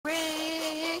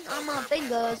on my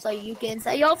finger so you can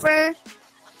say your prayer.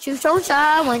 Shoot your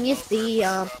shot when you see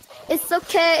him. It's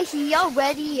okay, he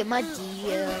already in my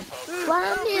DM.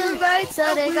 Why I'm being great,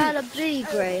 so they gotta be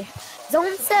great.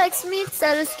 Don't text me,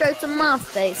 tell it straight to my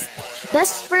face.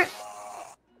 Best friend.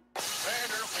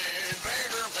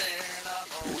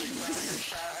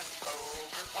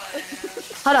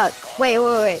 Hold on. Wait.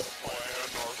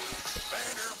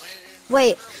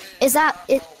 Wait, is that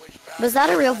it? Was that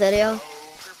a real video?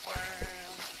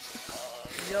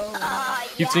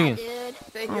 Keep singing. Dude.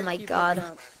 Oh my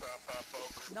god.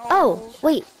 Oh,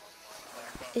 wait.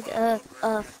 Can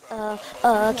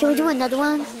we do another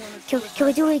one? Can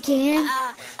we do it again?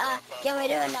 Can we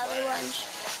do another one?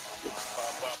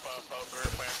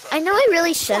 I know I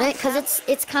really shouldn't, cause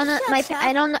it's kind of my.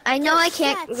 I know I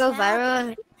can't go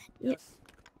viral.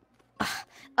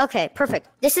 Okay, perfect.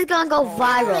 This is gonna go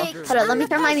viral. Hold on, let me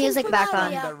turn my music back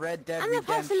on. I'm the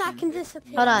person that can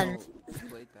disappear. Hold on.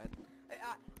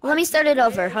 Let me start it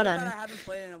over. Hold on. I haven't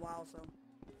played in a while, so.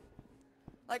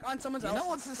 Like on someone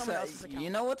else's account. You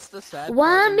know what's the sad?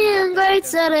 One being great,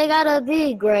 so they gotta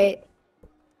be great.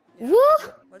 Woo!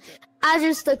 I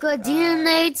just took a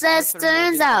DNA test,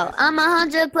 turns out I'm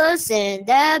 100%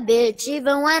 that bitch.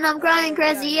 Even when I'm crying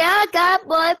crazy, I got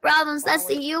boy problems, that's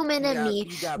the human in me.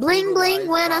 Bling bling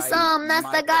when I saw him, that's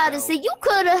the guy to say you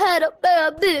could've had a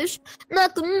bad bitch,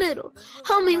 not the middle.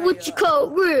 Homie, what you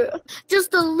call real?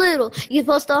 Just a little. You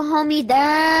supposed to hold me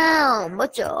down,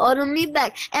 but you're holding me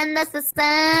back, and that's the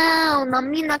sound. I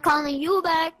mean, not calling you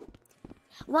back.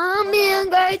 One being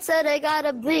great, so they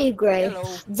gotta be great.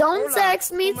 Don't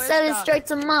text me, send it straight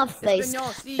to my face.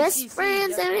 Best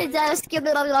friends and it does give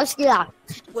it up.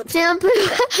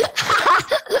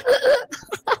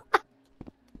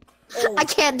 I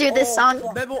can't do this song.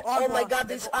 Oh my god,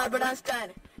 this is Albert Einstein.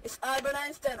 It's Albert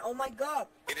Einstein. Oh my god.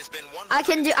 I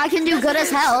can do good as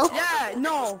hell. Yeah,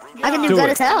 no. I can do good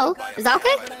as hell. Is that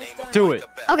okay? Do it.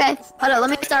 Okay, hold on, let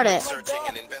me start it.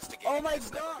 Oh my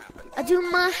god. I do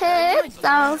my hair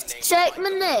south, check my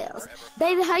nails.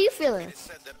 Baby, how you feeling?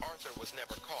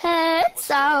 Head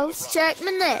south, check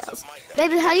my nails.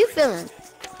 Baby, how you feeling?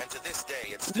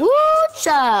 Woo,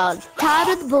 child, tired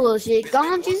of the bullshit,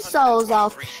 gonna get your souls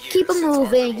off, keep it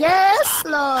moving, yes,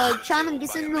 Lord, trying to get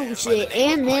some new shit,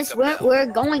 in this we're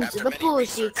going to the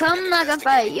bullshit, come like a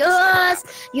fight yours,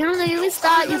 you don't even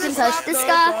start, you can touch the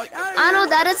sky, I know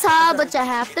that it's hard, but you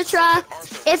have to try,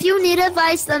 if you need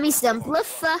advice, let me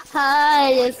simplify,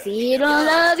 if he don't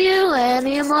love you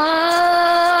anymore,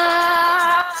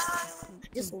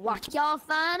 just walk your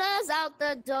fine ass out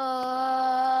the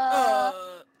door.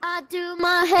 I do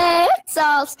my hair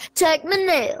toss, check my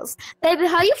nails. Baby,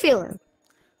 how you feeling?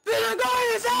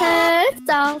 Hair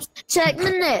toss, check my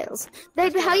nails.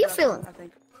 Baby, how you feeling?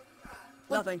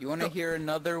 Nothing. You wanna hear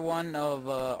another one of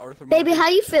Arthur? Baby, how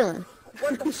you feeling?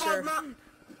 What the fuck, man?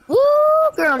 Woo,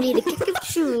 girl, need to kick your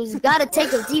shoes. Gotta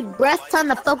take a deep breath, time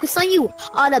to focus on you.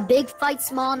 All the big fights,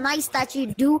 small nights that you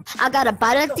do. I got a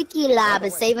bottle of tequila I've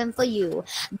been saving for you.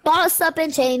 Boss up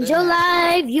and change your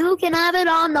life. You can have it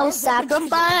all, no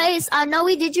sacrifice. I know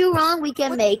we did you wrong, we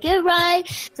can make it right.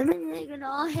 So we can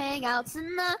all hang out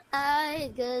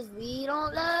tonight, cause we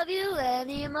don't love you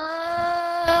anymore.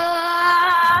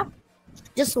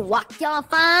 Just walk your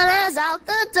fine ass out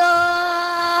the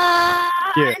door.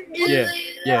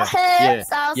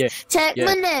 Check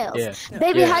my nails.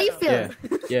 Baby, how you feeling?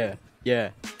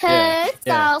 Head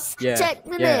sauce, check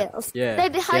my nails.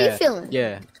 Baby, how you feeling?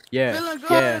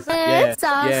 Head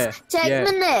sauce, check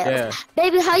my nails.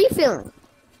 Baby, how you feeling?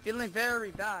 Feeling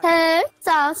very bad. Head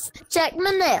sauce, check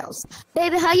my nails.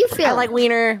 Baby, how you feeling? I like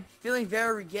wiener. Feeling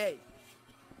very gay.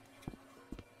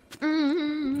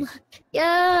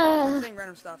 Yeah. Saying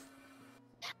random stuff.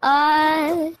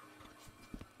 I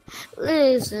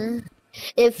listen.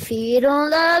 If he don't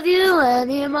love you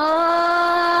anymore,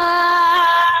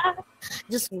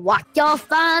 just walk your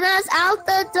fine ass out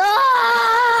the door.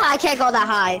 I can't go that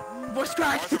high. Voice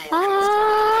crack.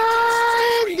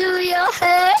 I do your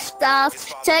hair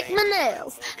stuff, check my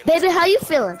nails. Baby, how you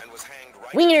feeling?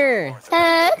 Wiener.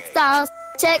 Hair stuff.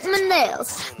 Check my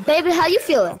nails. Baby, how you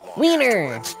feeling?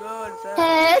 Wiener.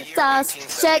 Head toss,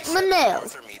 check my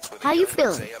nails. How you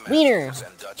feeling? Wiener.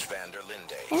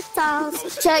 Head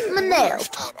toss, check my nails.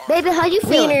 Baby, how you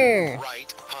feeling? Wiener.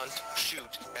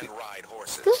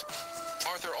 Good.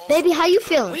 Baby, how you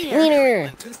feeling?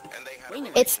 Wiener.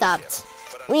 It stopped.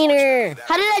 Wiener.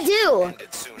 How did I do?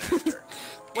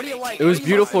 What do you like? It was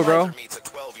beautiful, bro.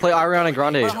 Play Ariana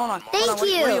Grande. Hold on. Thank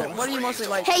you. What do you mostly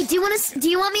like? Hey, do you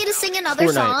want me to sing another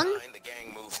Fortnite. song?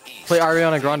 Play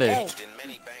Ariana Grande.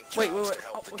 Wait.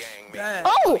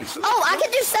 Oh, I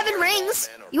can do 7 rings.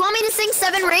 You want me to sing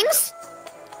 7 rings?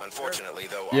 Unfortunately,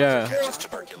 though, Yeah. Arthur catches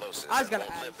tuberculosis I was and gonna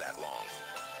won't ask. live that long.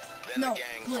 Then No, the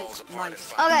gang wait, falls apart and Mike.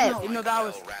 Okay. finally Even though that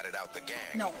was- ratted out the gang.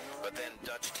 No. But then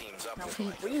Dutch teams up with No.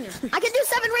 Micah. Wiener. I can do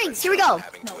 7 rings. Here we go.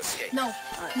 Having to escape. No.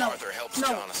 No. Arthur helps No.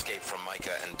 John escape from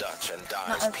Micah and Dutch and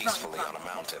dies no, peacefully no. on a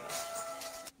mountain.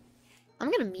 I'm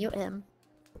gonna mute him.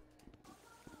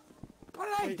 What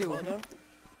did I do?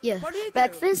 Yeah. What do you do?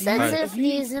 Breakfast and Right.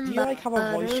 symphonies and do you, like, have a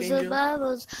voice bottles of changer?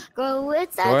 bubbles. Grow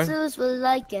with What? tattoos were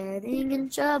like getting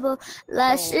in trouble.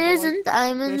 Lashes and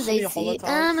diamonds, There's they so many see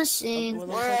holocaust. a machine. What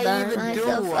What did Buy I even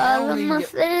myself do? all I of only my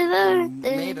favorite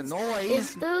made a things. If noise.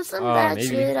 through some Oh, bad maybe.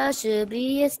 shit, I should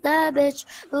be a star bitch.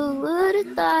 Who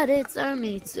would've thought it turned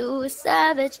me to a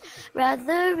savage?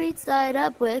 Rather read side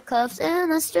up with cuffs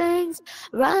and the strings.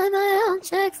 Write my own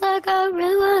checks like I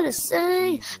really wanna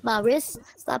sing. My wrist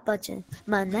stop budging,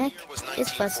 my neck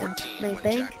is busting. My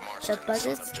bank shut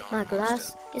budgets, my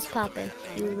glass is popping.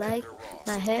 You like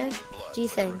my hair? Gee,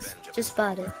 thanks, just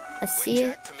bought it. I see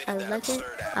it, I like it,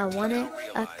 I want it,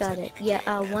 I got it. Yeah,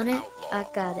 I want it, I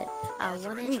got it. I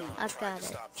want it, I got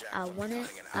it. I want it,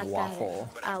 I got it. Waffle.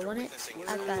 I want it,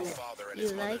 I got it. You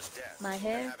like my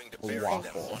hair? Gee, thanks,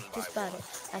 Waffle. just bought it.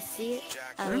 I see it,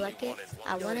 I like it,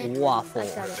 I want it, Waffle.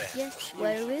 I got it. Yeah,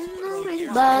 wearing no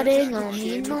ring body, don't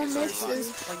need no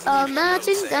mixes.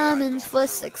 Matching diamonds for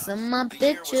 6 of my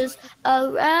bitches.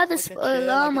 I'd rather spoil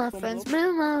all my friends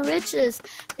with my riches.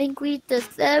 Think weed to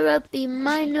therapy,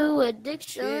 my new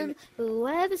addiction.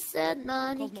 Whoever said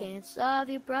money can't solve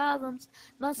your problems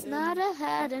must not have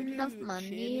had enough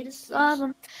money to solve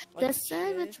them. The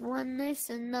same which one they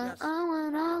said, no, I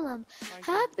want all of them.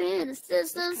 Happy in the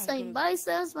system, same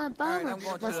biceps, my Alright, bomber. I'm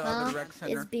going to My the smile rec is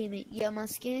center. beaming, yeah, my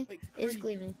skin is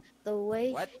gleaming. The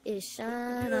way What? it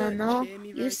shine, I know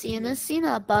you seen a scene.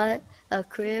 I bought a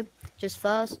crib, just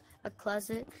false, a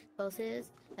closet, both his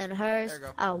and hers. There you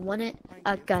go. I want it,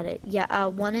 I got it. Yeah, I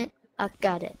want it, I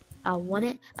got it. I want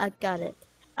it, I got it.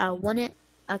 I want it,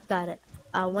 I got it.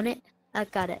 I want it, I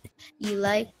got it. You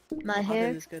like my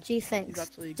hair? is good. Gee, He's thanks.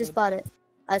 absolutely Just good. bought it.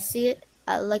 I see it,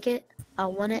 I like it, I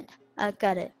want it, I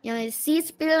got it. You know, I see it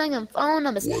spilling on phone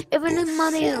numbers. Even the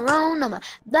money and wrong number.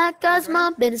 Black guy's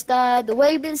my business guy. The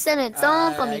way you been sending it's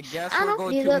on for I me. guess I we'll don't go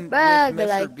need to a brag, but Mr.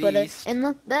 like put it Beast. in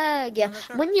the bag, yeah.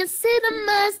 When you see the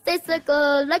mask, they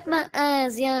circle like my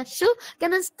ass, yeah. Shoot,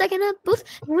 gonna stuck in a booth.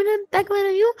 When I'm back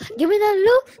with you, give me that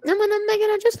loot. I'm gonna make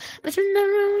it a juice, but you're not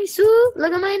really soup.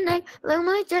 Look at my neck, look at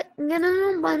my check, get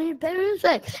a money, parents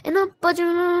back. And I'm budget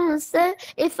on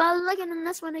set. If I like it, then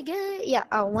that's when I get it. Yeah,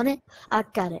 I want it, I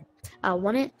got it. I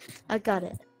want it, I got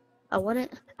it. I want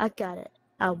it, I got it.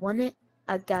 I want it,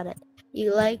 I got it.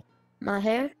 You like my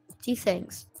hair? Gee,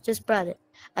 thanks. Just brought it.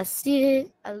 I see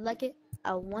it, I like it,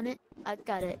 I want it, I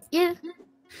got it. Yeah.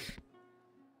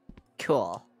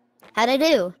 Cool. How'd I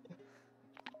do?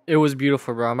 It was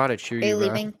beautiful, bro. I'm about to cheer Are you you, bro.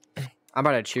 leaving? I'm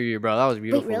about to cheer you, bro. That was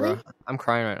beautiful, really? bro. I'm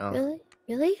crying right now. Really?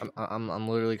 Really? I'm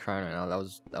literally crying right now. That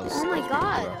was. Oh my that was beautiful,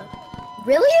 god. bro.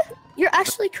 Really? You're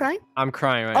actually crying? I'm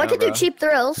crying right Oh, now, I could bro. do cheap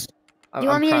thrills. I'm- You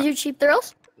want I'm me to cry- do cheap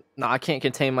thrills? No, I can't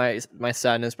contain my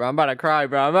sadness, bro. I'm about to cry,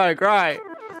 bro. I'm about to cry.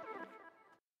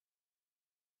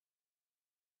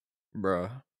 Bro.